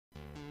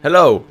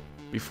Hello!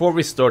 Before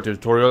we start the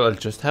tutorial, I'll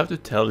just have to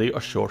tell you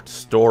a short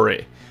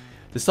story.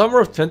 The summer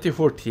of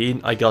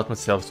 2014 I got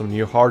myself some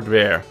new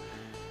hardware.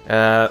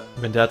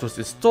 When that was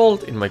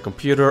installed in my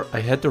computer, I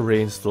had to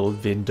reinstall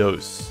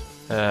Windows.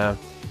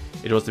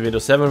 It was the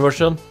Windows 7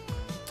 version,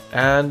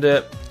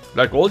 and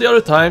like all the other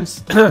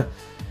times,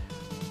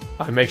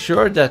 I make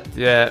sure that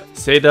the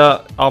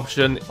SATA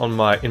option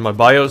in my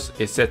BIOS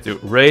is set to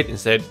RAID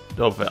instead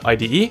of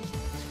IDE,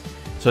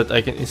 so that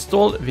I can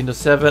install Windows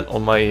 7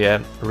 on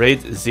my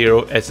RAID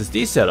 0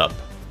 SSD setup.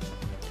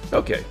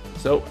 Okay,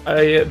 so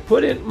I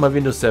put in my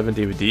Windows 7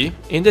 DVD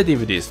in the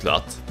DVD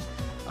slot.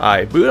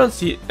 I boot on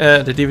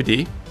the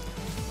DVD,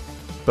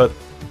 but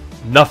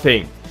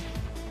nothing.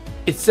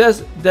 It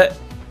says that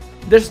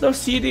there's no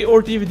CD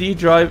or DVD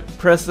drive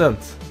present.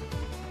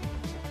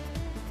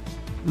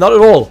 Not at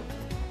all.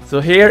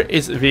 So here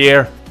is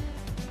where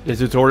the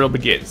tutorial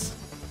begins.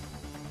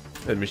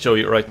 Let me show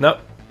you right now.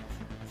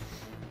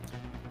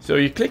 So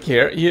you click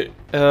here. You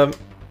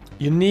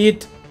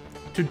need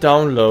to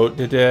download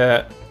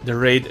the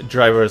RAID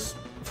drivers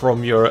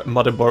from your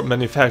motherboard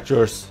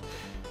manufacturer's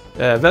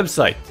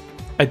website.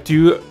 I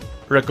do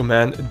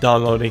recommend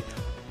downloading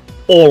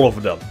all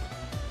of them.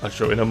 I'll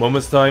show you in a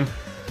moment's time.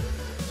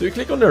 So you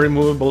click on the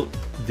removable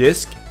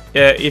disk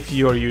if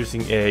you are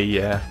using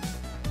a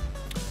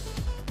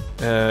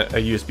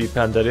USB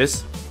pen, that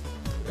is,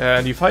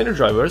 and you find the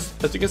drivers.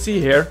 As you can see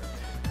here,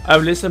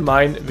 I've listed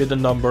mine with the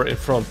number in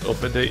front of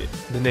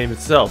the name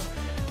itself.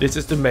 This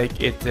is to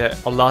make it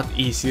a lot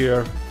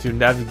easier to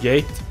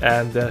navigate,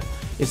 and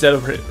instead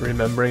of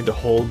remembering the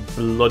whole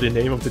bloody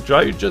name of the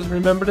drive, you just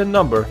remember the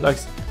number, like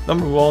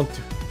number 1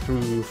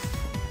 through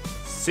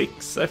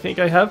 6 I think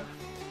I have.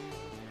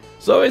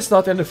 So it's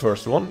not in the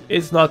first one,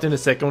 it's not in the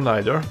second one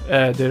either.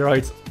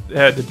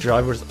 The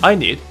drivers I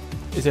need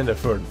is in the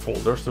third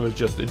folder, so we'll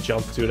just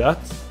jump to that.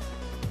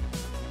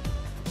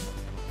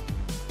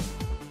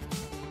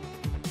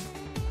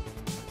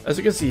 As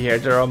you can see here,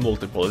 there are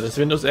multiple. There's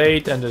Windows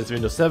 8 and there's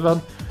Windows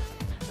 7.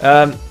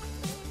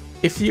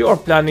 If you are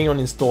planning on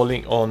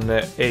installing on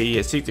a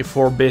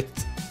 64-bit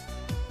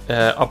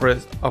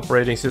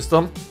operating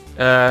system,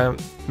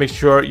 make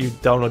sure you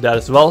download that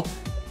as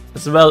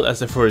well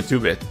as a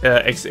 32-bit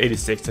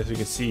x86, as you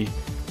can see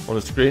on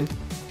the screen.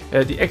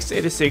 The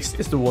x86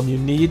 is the one you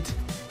need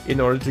in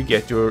order to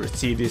get your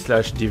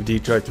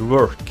CD/DVD drive to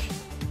work.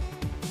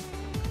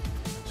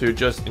 So you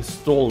just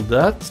install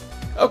that.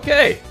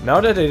 Okay, now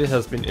that it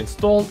has been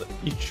installed,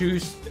 you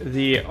choose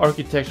the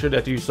architecture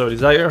that you so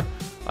desire.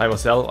 I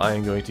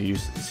am going to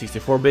use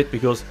 64-bit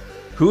because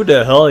who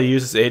the hell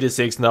uses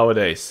 86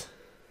 nowadays?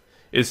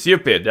 It's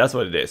stupid, that's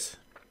what it is.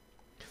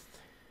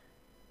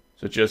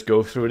 So just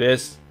go through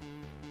this.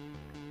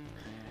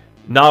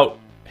 Now,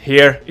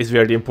 here is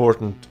where the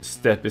important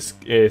step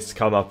is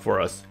come up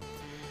for us.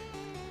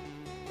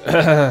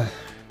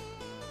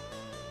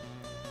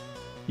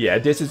 Yeah,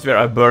 this is where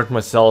I burnt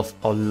myself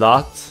a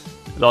lot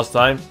last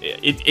time.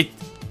 It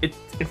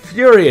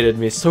infuriated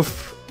me so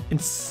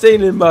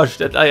insanely much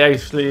that I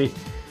actually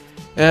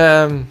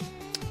I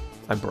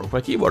broke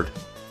my keyboard.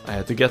 I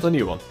had to get a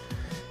new one.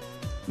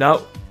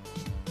 Now,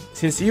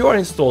 since you are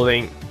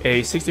installing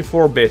a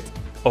 64-bit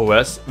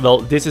OS, well,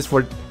 this is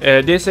for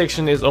this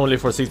section is only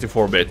for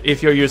 64-bit.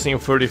 If you're using a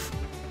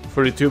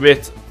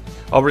 32-bit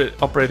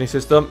operating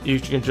system, you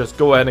can just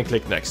go ahead and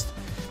click next.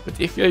 But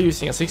if you're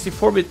using a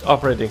 64-bit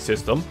operating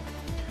system,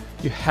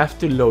 you have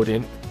to load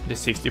in the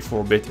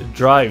 64-bit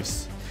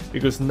drives,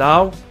 because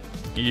now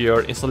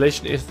your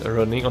installation is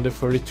running on the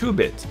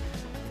 32-bit,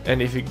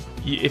 and if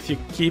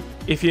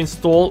you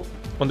install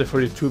on the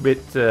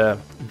 32-bit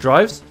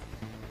drives,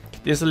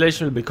 the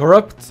installation will be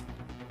corrupt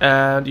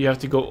and you have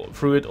to go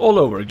through it all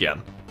over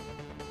again.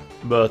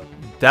 But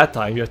that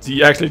time you have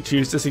to actually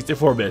choose the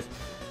 64-bit.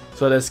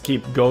 So let's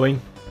keep going.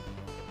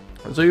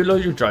 So you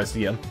load your drives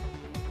again.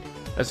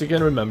 As you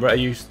can remember, I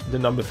used the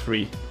number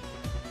 3.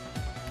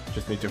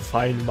 Just need to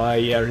find my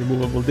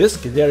removable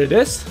disk. There it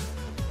is.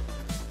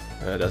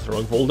 That's the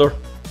wrong folder.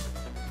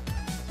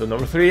 So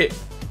number 3,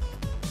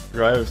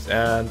 drives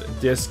and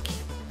disk,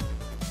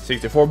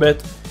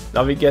 64-bit.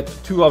 Now we get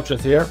 2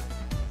 options here.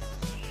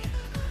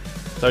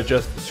 So I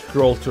just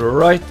scroll to the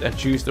right and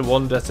choose the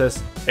one that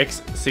says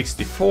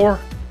X64.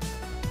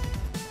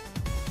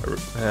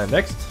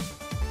 Next.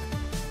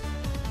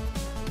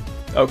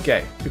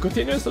 Okay, to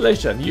continue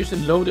installation, use the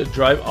load a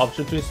drive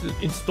option to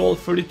install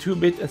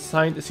 32-bit and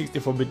signed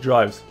 64-bit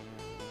drives.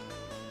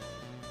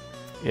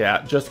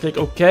 Yeah, just click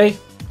OK.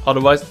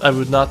 Otherwise, I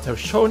would not have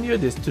shown you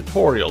this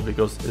tutorial,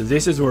 because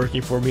this is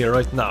working for me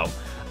right now.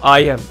 I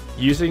am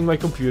using my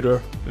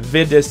computer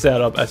with this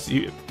setup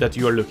that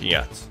you are looking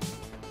at.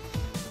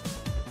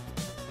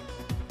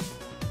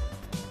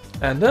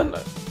 And then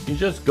you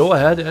just go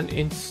ahead and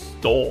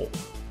install.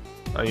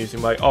 I'm using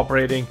my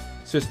operating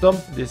system.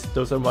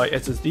 Those are my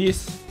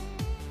SSDs.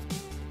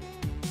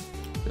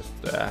 Just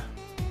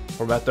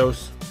format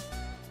those,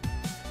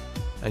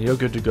 and you're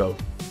good to go.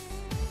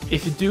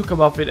 If you do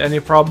come up with any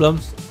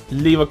problems,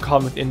 leave a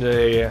comment in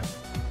the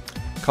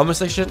comment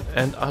section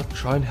and I'll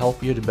try and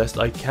help you the best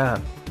I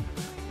can.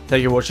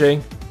 Thank you for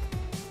watching.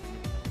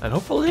 And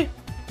hopefully,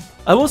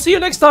 I will see you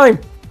next time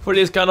for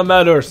these kind of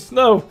matters.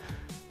 No.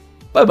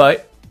 Bye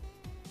bye.